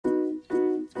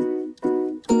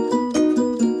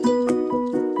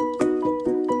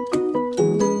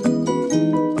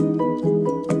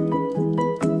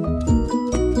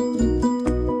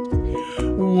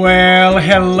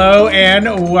hello,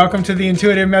 and welcome to the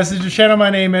Intuitive Messenger channel. My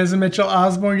name is Mitchell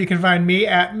Osborn. You can find me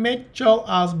at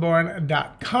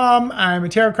mitchellosborn.com. I'm a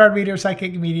tarot card reader,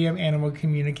 psychic medium, animal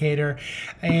communicator,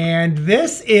 and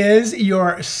this is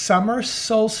your summer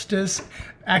solstice.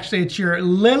 Actually, it's your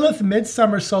Litha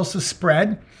Midsummer Solstice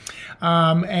spread.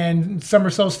 And summer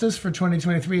solstice for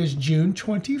 2023 is June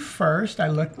 21st. I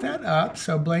looked that up,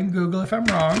 so blame Google if I'm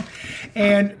wrong.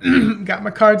 And got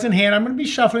my cards in hand. I'm going to be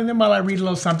shuffling them while I read a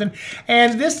little something.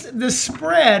 And this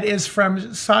spread is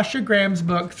from Sasha Graham's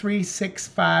book,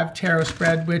 365 Tarot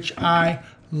Spread, which I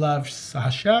love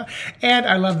Sasha, and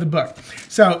I love the book.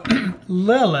 So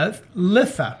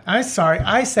Litha,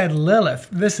 I said Lilith.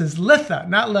 This is Litha,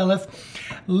 not Lilith.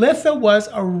 Litha was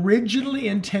originally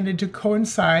intended to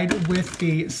coincide with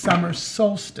the summer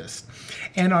solstice.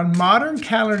 And on modern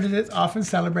calendars, it's often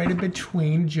celebrated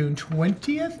between June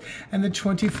 20th and the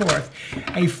 24th.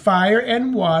 A fire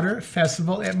and water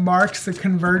festival. It marks the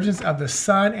convergence of the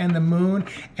sun and the moon,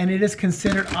 and it is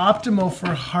considered optimal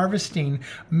for harvesting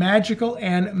magical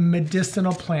and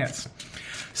medicinal plants.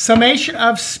 Summation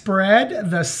of spread.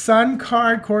 The sun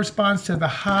card corresponds to the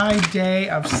high day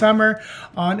of summer.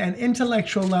 On an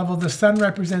intellectual level, the sun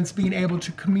represents being able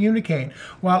to communicate,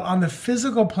 while on the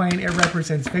physical plane, it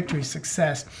represents victory,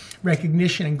 success,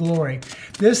 recognition, and glory.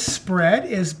 This spread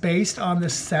is based on the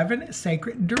 7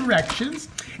 sacred directions.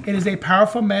 It is a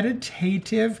powerful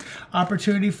meditative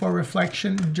opportunity for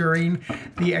reflection during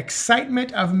the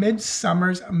excitement of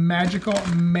midsummer's magical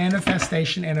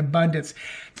manifestation and abundance.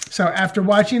 So after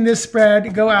watching this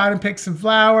spread, go out and pick some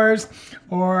flowers,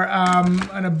 or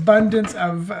an abundance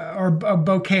of, or a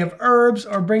bouquet of herbs,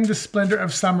 or bring the splendor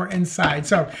of summer inside.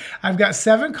 So I've got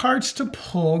 7 cards to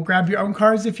pull. Grab your own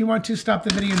cards if you want to. Stop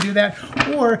the video and do that.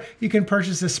 Or you can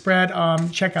purchase this spread.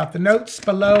 Check out the notes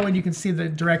below, and you can see the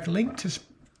direct link to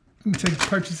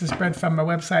purchase the spread from my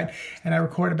website, and I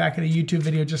record it back in a YouTube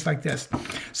video just like this.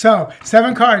 So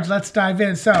 7 cards, let's dive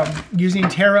in. So using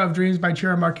Tarot of Dreams by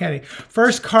Chiro Marchetti.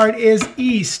 First card is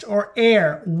East or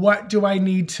Air. What do I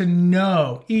need to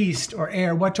know? East or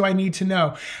Air, what do I need to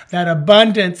know? That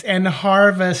abundance and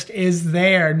harvest is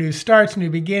there. New starts,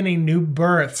 new beginning, new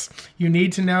births. You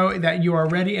need to know that you are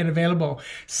ready and available.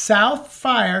 South,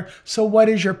 Fire. So what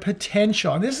is your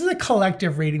potential? And this is a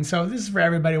collective reading, so this is for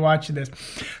everybody watching this.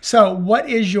 So what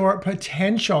is your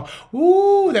potential?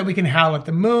 Ooh, that we can howl at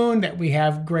the moon, that we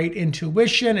have great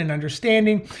intuition and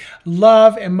understanding,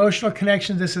 love, emotional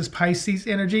connection. This is Pisces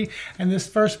energy. And this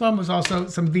first one was also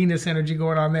some Venus energy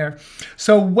going on there.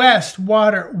 So West,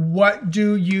 Water, what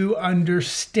do you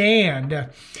understand?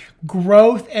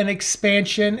 Growth and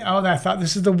expansion. Oh, I thought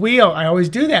this is the wheel. I always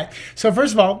do that. So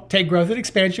first of all, take growth and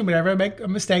expansion. Whenever I make a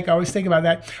mistake, I always think about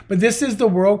that. But this is the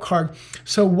world card.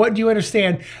 So what do you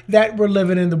understand? That we're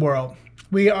living in the world.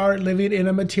 We are living in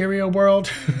a material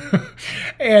world,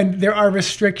 and there are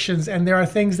restrictions, and there are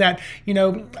things that, you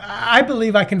know, I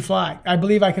believe I can fly. I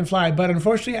believe I can fly, but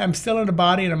unfortunately, I'm still in a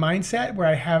body and a mindset where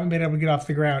I haven't been able to get off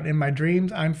the ground. In my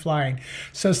dreams, I'm flying.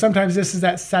 So sometimes this is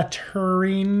that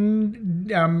Saturn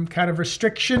kind of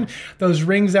restriction, those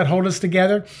rings that hold us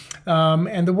together.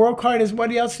 And the world card is,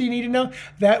 what else do you need to know?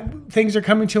 That things are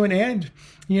coming to an end.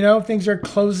 You know, things are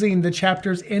closing, the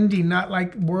chapter's ending, not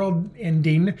like world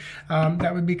ending.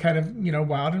 That would be kind of, you know,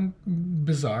 wild and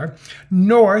bizarre.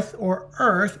 North or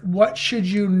Earth, what should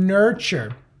you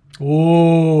nurture?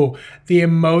 Oh, the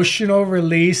emotional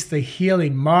release, the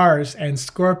healing, Mars and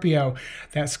Scorpio,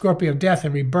 that Scorpio death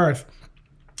and rebirth.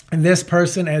 And this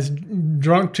person has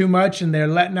drunk too much and they're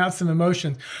letting out some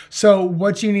emotions. So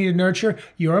what do you need to nurture?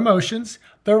 Your emotions,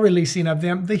 the releasing of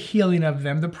them, the healing of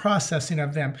them, the processing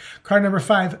of them. Card number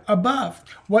 5, Above.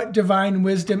 What divine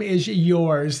wisdom is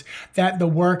yours? That the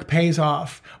work pays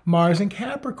off. Mars and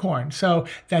Capricorn. So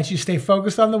that you stay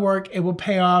focused on the work, it will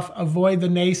pay off. Avoid the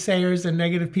naysayers and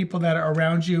negative people that are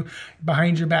around you,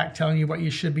 behind your back, telling you what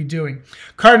you should be doing.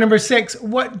 Card number 6,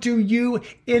 what do you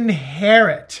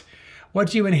inherit?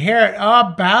 What do you inherit?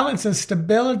 Balance and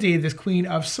stability, this Queen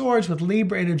of Swords with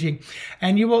Libra energy.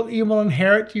 And you will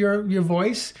inherit your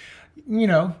voice. You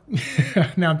know,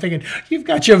 now I'm thinking, you've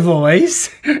got your voice.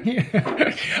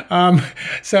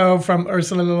 So from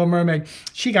Ursula Little Mermaid,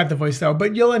 she got the voice though,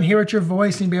 but you'll inherit your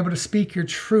voice and be able to speak your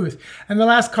truth. And the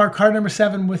last card, card number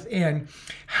 7, Within.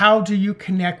 How do you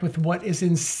connect with what is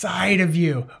inside of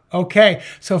you? Okay,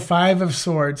 so 5 of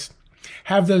Swords.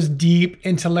 Have those deep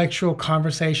intellectual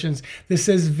conversations. This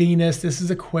is Venus. This is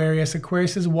Aquarius.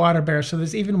 Aquarius is water bearer. So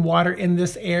there's even water in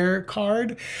this air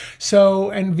card.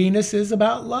 So, and Venus is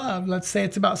about love. Let's say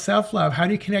it's about self-love. How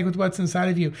do you connect with what's inside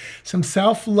of you? Some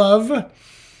self-love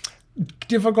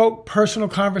difficult personal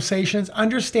conversations,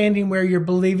 understanding where you're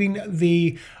believing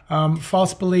the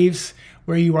false beliefs,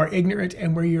 where you are ignorant,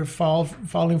 and where you're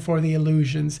falling for the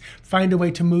illusions. Find a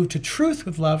way to move to truth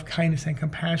with love, kindness, and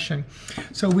compassion.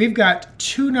 So we've got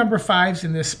 2 number 5s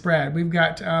in this spread. We've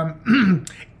got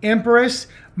Empress,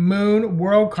 Moon,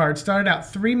 World card. Started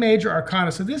out 3 major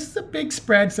arcana. So this is a big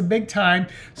spread. It's a big time.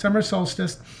 Summer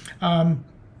solstice.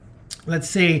 Let's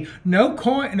see. No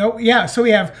coin. No. Yeah. So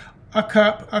we have a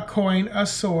cup, a coin, a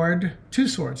sword, 2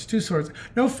 swords, 2 swords.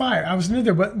 No fire. I was new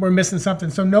there, but we're missing something.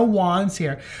 So no wands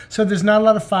here. So there's not a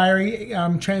lot of fiery,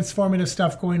 transformative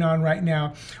stuff going on right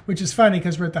now, which is funny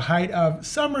because we're at the height of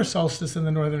summer solstice in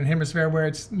the Northern Hemisphere, where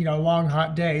it's, you know, long,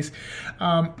 hot days.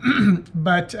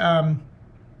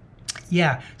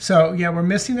 Yeah, so yeah, we're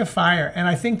missing the fire, and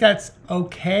I think that's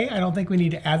okay. I don't think we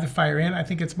need to add the fire in. I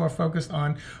think it's more focused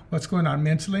on what's going on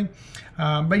mentally.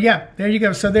 But yeah, there you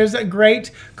go. So there's a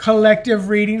great collective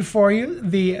reading for you,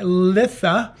 the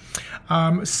Litha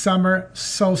Summer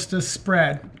Solstice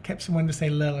spread. Kept someone to say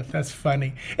Lilith. That's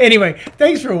funny. Anyway,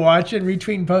 thanks for watching,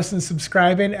 retweeting, posting,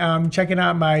 subscribing, checking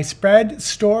out my spread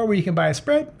store where you can buy a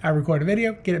spread. I record a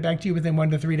video, get it back to you within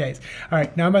 1 to 3 days. All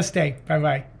right, namaste.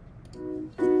 Bye-bye.